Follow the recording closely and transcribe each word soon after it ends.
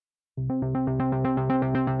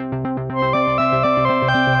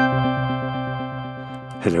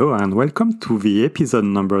Hello and welcome to the episode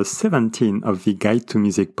number 17 of the Guide to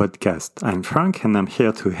Music podcast. I'm Frank and I'm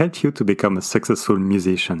here to help you to become a successful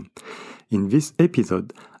musician. In this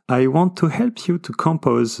episode, I want to help you to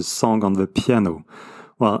compose a song on the piano.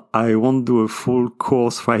 Well, I won't do a full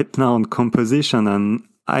course right now on composition and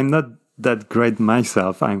I'm not that great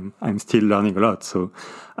myself. I'm still learning a lot, so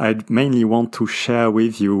I mainly want to share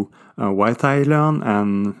with you what I learned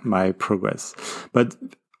and my progress. But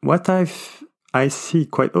what I see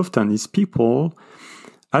quite often is people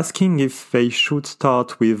asking if they should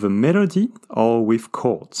start with a melody or with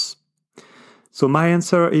chords. So my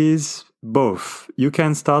answer is both. You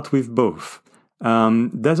can start with both.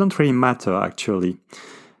 Doesn't really matter actually.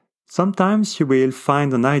 Sometimes you will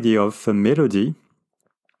find an idea of a melody,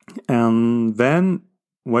 and then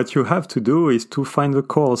what you have to do is to find the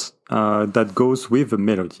chords that goes with the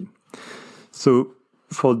melody. So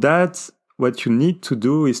for that, what you need to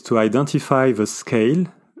do is to identify the scale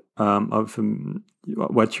of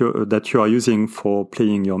that you are using for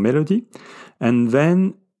playing your melody, and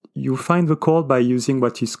then you find the chord by using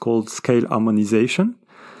what is called scale harmonization.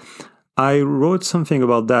 I wrote something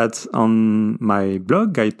about that on my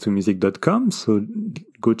blog, guidetomusic.com, so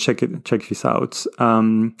go check this out.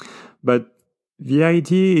 But the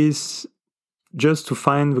idea is just to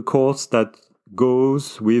find the chords that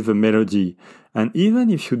goes with a melody. And even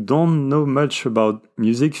if you don't know much about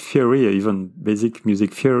music theory, or even basic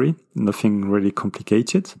music theory, nothing really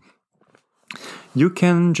complicated, you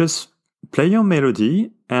can just play your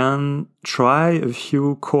melody and try a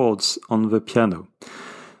few chords on the piano.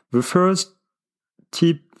 The first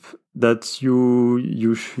tip that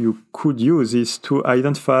you could use is to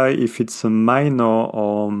identify if it's a minor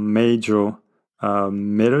or major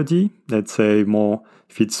melody. Let's say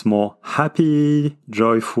if it's more happy,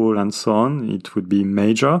 joyful, and so on, it would be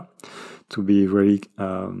major, to be very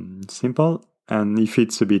simple. And if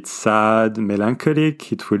it's a bit sad,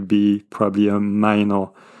 melancholic, it will be probably a minor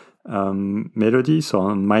melody, so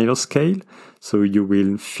on minor scale. So you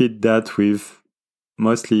will fit that with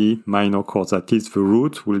mostly minor chords. At least the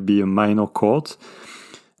root will be a minor chord.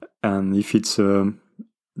 And if it's a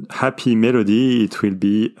happy melody, it will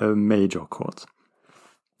be a major chord.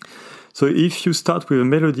 So if you start with a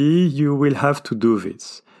melody, you will have to do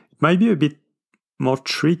this. It might be a bit more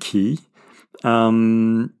tricky,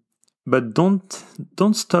 but don't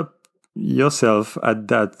stop yourself at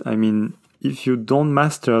that. I mean, if you don't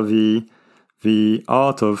master the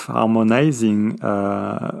art of harmonizing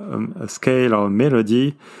a scale or a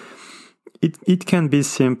melody, it can be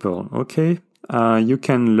simple, okay? You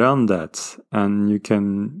can learn that and you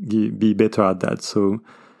can be better at that. So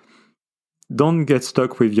don't get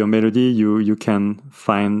stuck with your melody. You can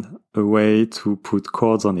find a way to put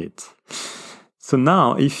chords on it. So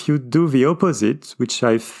now, if you do the opposite, which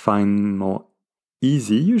I find more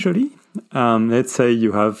easy usually, let's say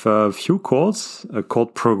you have a few chords, a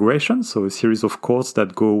chord progression, so a series of chords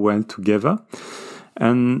that go well together.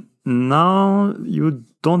 And now you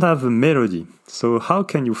don't have a melody. So how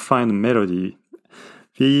can you find a melody?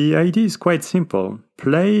 The idea is quite simple.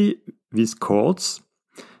 Play these chords,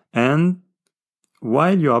 and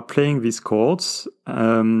while you are playing these chords,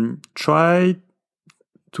 try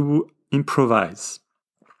to improvise.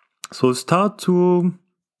 So start to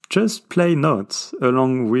just play notes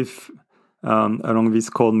along this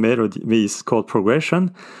chord melody, this chord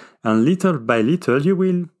progression, and little by little you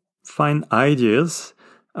will find ideas.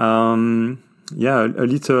 A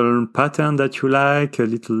little pattern that you like, a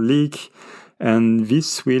little lick, and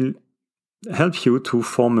this will help you to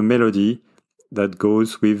form a melody that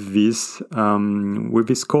goes with these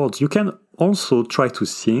chords. You can also try to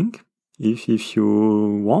sing if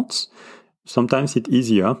you want. Sometimes it's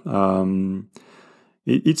easier.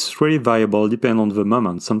 It's really variable, depending on the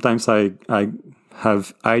moment. Sometimes I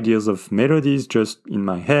have ideas of melodies just in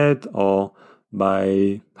my head, or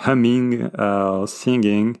by humming or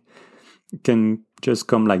singing. It can just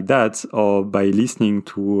come like that, or by listening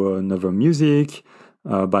to another music,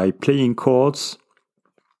 by playing chords.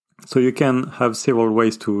 So you can have several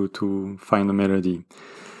ways to find a melody.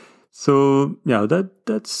 So yeah,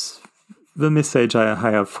 that's the message I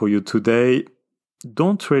have for you today.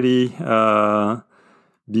 Don't really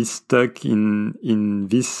be stuck in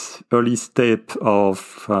this early step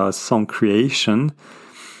of song creation.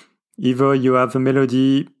 Either you have a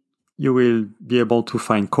melody, you will be able to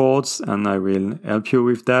find chords, and I will help you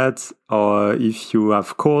with that. Or if you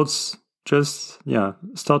have chords, just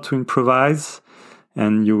start to improvise,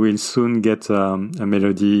 and you will soon get a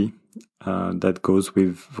melody that goes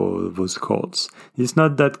with those chords. It's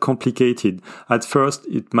not that complicated. At first,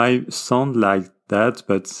 it might sound like that,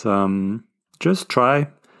 but just try.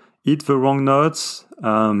 hit the wrong notes,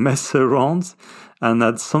 mess around, and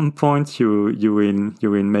at some point you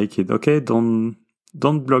will make it. Okay, don't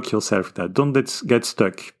block yourself with that. Don't get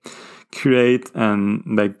stuck. Create and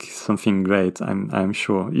make something great. I'm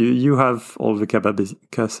sure you have all the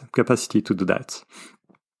capacity to do that.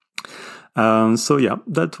 So yeah,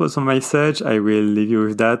 that was my message. I will leave you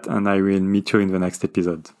with that, and I will meet you in the next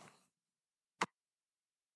episode.